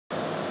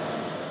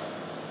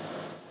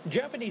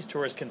Japanese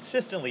tourists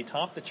consistently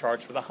top the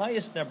charts for the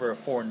highest number of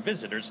foreign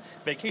visitors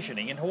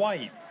vacationing in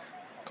Hawaii.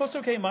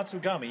 Kosuke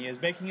Matsugami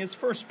is making his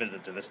first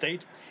visit to the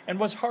state and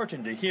was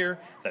heartened to hear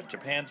that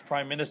Japan's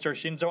Prime Minister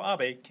Shinzo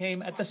Abe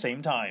came at the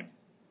same time.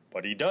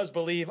 But he does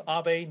believe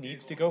Abe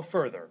needs to go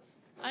further.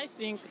 I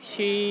think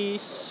he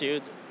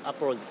should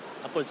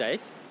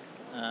apologize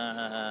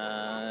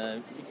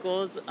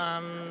because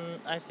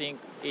I think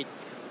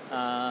it's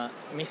a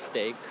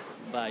mistake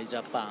by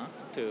Japan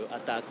to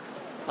attack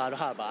Pearl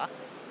Harbor.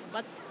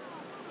 But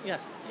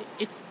yes,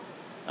 it's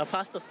a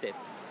first step,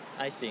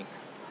 I think,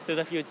 to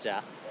the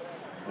future.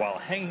 While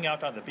hanging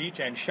out on the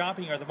beach and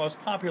shopping are the most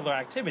popular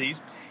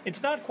activities,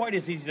 it's not quite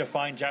as easy to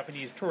find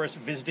Japanese tourists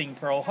visiting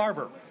Pearl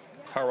Harbor.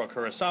 Taro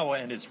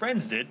Kurosawa and his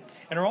friends did,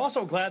 and are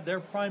also glad their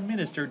prime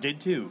minister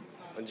did too.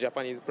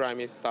 Japanese Prime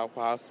Minister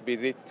first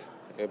visit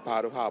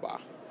Pearl Harbor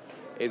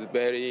is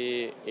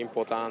very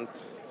important.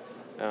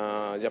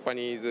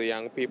 Japanese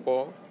young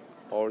people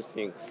all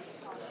think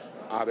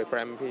Abe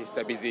Prime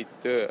Minister visit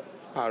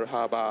Pearl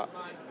Harbor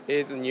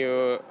is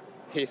new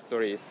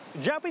history.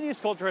 Japanese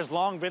culture has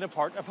long been a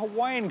part of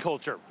Hawaiian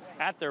culture.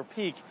 At their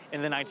peak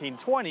in the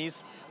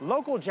 1920s,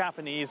 local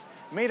Japanese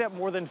made up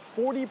more than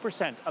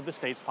 40% of the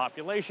state's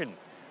population.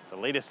 The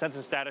latest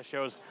census data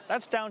shows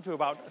that's down to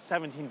about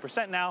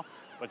 17% now,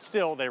 but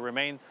still they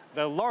remain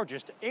the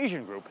largest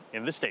Asian group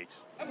in the state.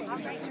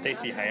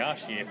 Stacy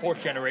Hayashi, a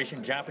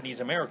fourth-generation Japanese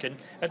American,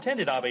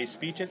 attended Abe's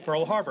speech at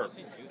Pearl Harbor.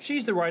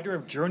 She's the writer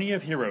of Journey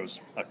of Heroes,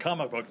 a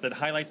comic book that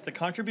highlights the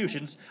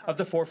contributions of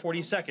the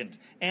 442nd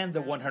and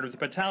the 100th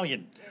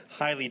Battalion,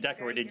 highly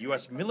decorated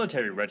U.S.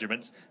 military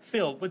regiments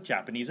filled with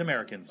Japanese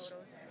Americans.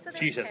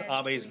 She says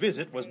Abe's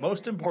visit was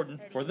most important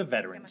for the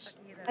veterans.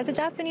 As a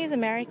Japanese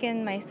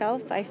American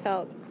myself, I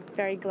felt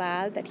very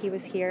glad that he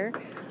was here,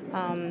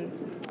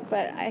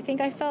 but I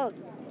think I felt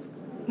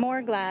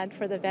more glad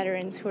for the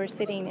veterans who are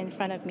sitting in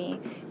front of me,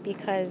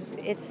 because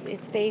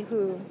it's they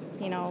who,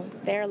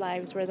 their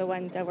lives were the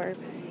ones that were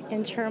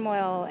in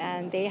turmoil,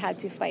 and they had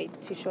to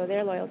fight to show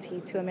their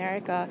loyalty to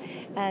America,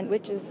 and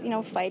which is,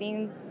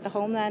 fighting the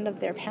homeland of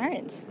their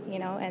parents,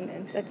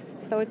 and that's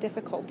so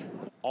difficult.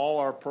 All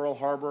our Pearl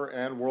Harbor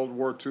and World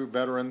War II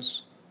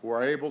veterans who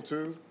are able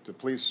to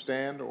please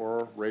stand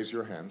or raise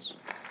your hands.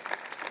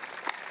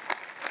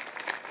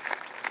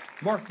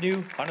 Mark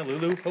New,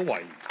 Honolulu,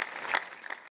 Hawaii.